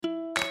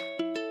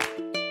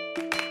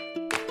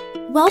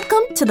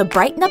Welcome to the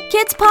Brighten Up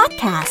Kids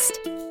podcast.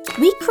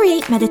 We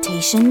create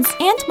meditations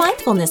and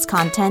mindfulness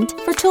content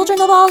for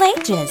children of all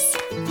ages.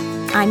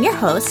 I'm your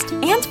host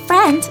and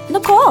friend,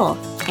 Nicole,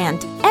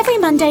 and every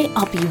Monday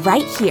I'll be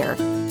right here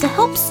to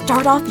help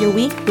start off your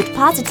week with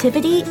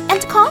positivity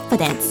and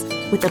confidence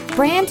with a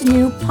brand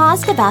new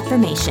positive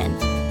affirmation.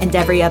 And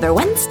every other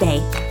Wednesday,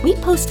 we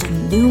post a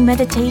new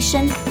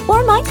meditation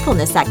or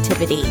mindfulness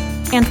activity.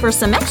 And for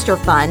some extra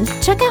fun,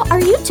 check out our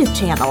YouTube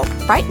channel,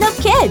 Brighten Up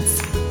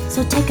Kids.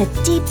 So take a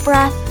deep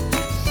breath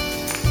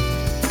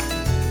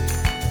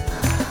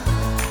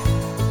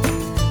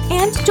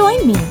and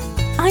join me.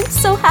 I'm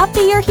so happy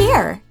you're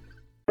here.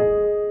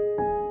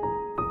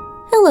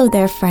 Hello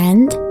there,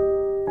 friend.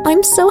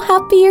 I'm so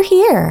happy you're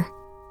here.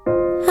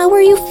 How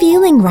are you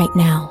feeling right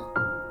now?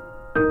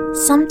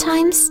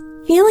 Sometimes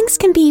feelings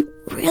can be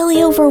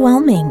really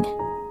overwhelming.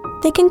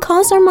 They can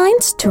cause our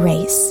minds to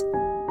race,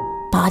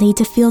 body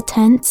to feel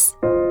tense,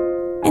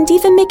 and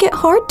even make it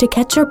hard to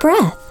catch your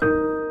breath.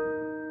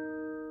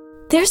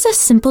 There's a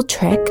simple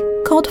trick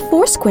called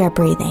 4-square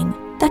breathing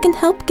that can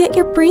help get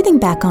your breathing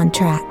back on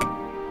track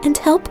and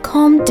help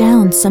calm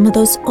down some of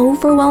those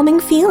overwhelming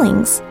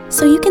feelings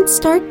so you can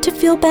start to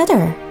feel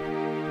better.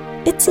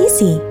 It's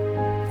easy.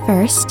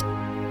 First,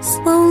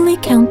 slowly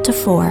count to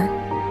 4.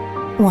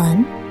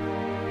 1,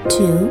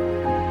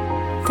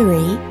 2,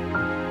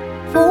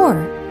 3,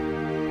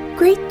 4.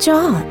 Great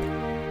job.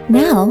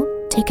 Now,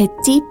 take a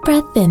deep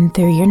breath in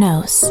through your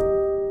nose.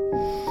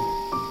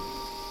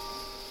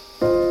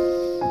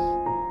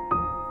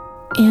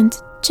 And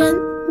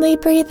gently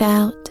breathe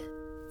out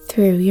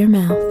through your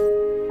mouth.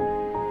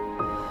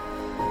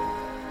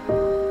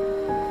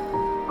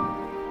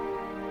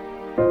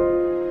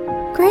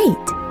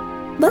 Great!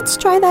 Let's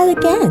try that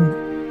again.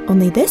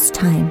 Only this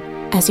time,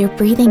 as you're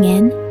breathing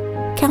in,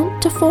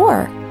 count to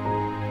 4.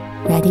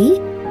 Ready?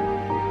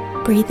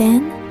 Breathe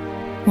in.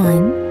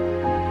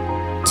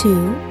 1,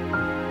 2,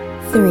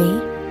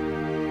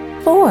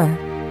 3, 4.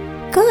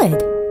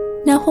 Good!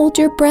 Now hold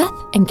your breath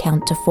and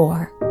count to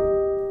 4.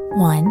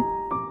 1,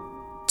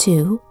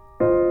 2,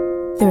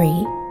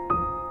 3,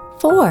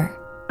 4.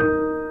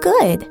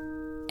 Good.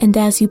 And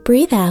as you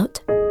breathe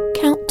out,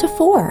 count to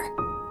 4.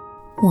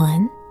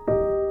 1,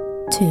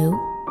 2,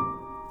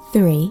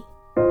 3,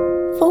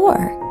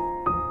 4.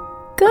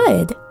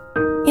 Good.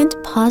 And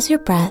pause your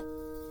breath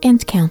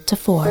and count to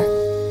 4.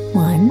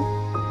 1,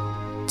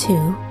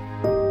 2,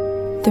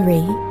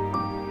 3,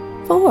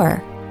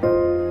 4.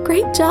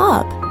 Great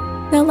job.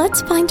 Now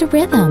let's find a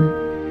rhythm.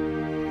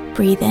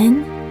 Breathe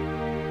in.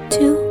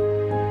 2,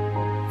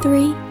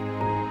 3,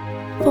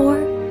 4.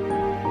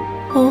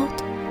 Hold.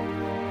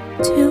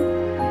 2,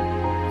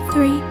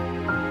 3,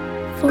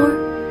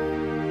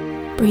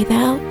 4. Breathe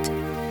out.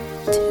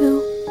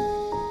 2,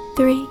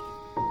 3,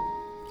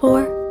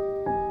 4.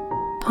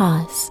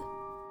 Pause.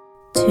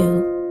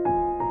 2,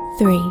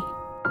 3,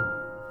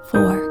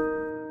 4.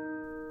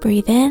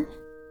 Breathe in.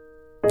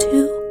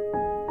 2,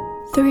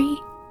 3,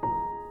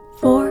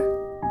 4.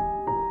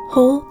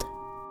 Hold.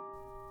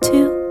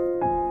 2,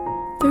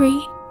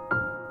 3,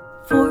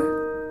 4.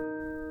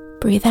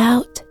 Breathe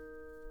out.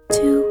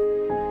 2,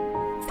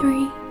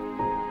 3,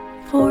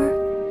 4.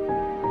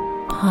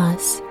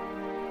 Pause.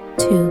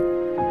 2,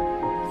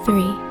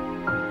 3,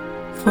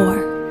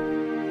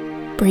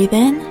 4. Breathe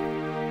in.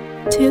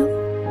 2,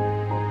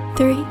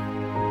 3,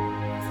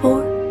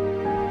 4.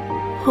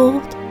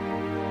 Hold.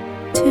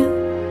 2,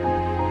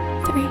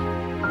 3,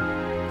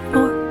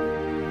 4.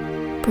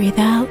 Breathe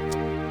out.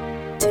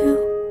 2,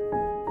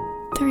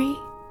 3,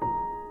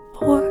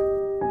 4.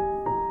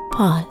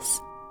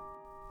 Pause.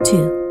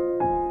 2,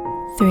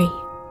 3,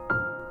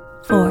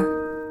 4.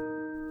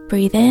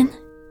 Breathe in.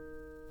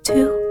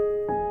 2,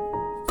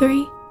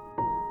 3,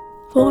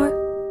 4.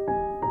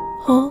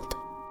 Hold.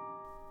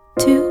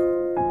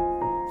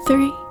 2,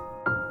 3,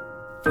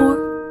 4.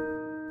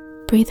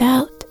 Breathe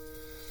out.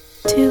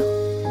 2,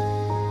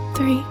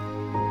 3,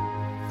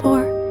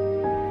 4.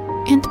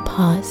 And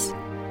pause.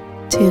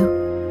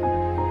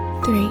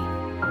 2, 3,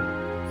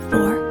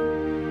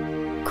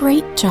 4.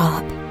 Great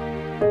job.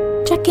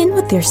 Check in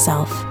with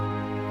yourself.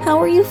 How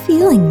are you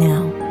feeling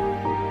now?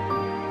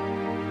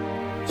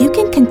 You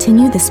can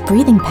continue this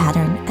breathing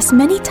pattern as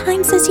many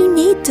times as you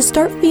need to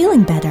start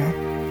feeling better.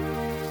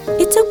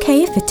 It's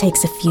okay if it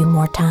takes a few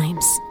more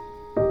times.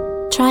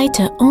 Try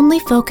to only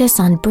focus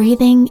on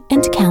breathing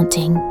and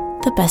counting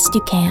the best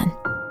you can.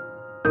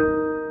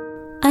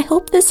 I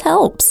hope this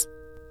helps,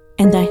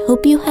 and I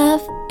hope you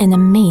have an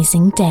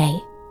amazing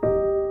day.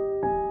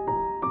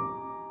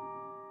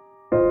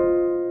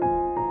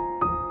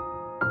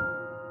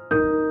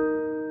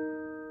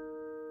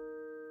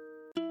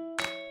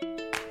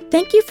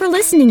 Thank you for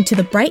listening to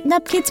the Brighten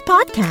Up Kids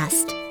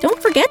podcast.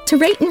 Don't forget to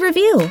rate and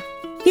review.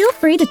 Feel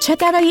free to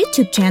check out our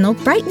YouTube channel,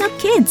 Brighten Up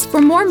Kids,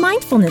 for more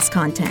mindfulness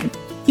content.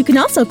 You can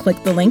also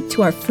click the link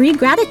to our free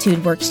gratitude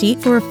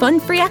worksheet for a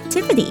fun-free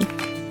activity.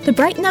 The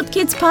Brighten Up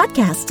Kids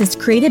podcast is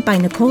created by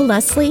Nicole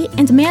Leslie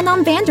and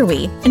Manon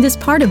Vanderwee and is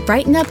part of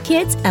Brighten Up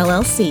Kids,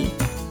 LLC.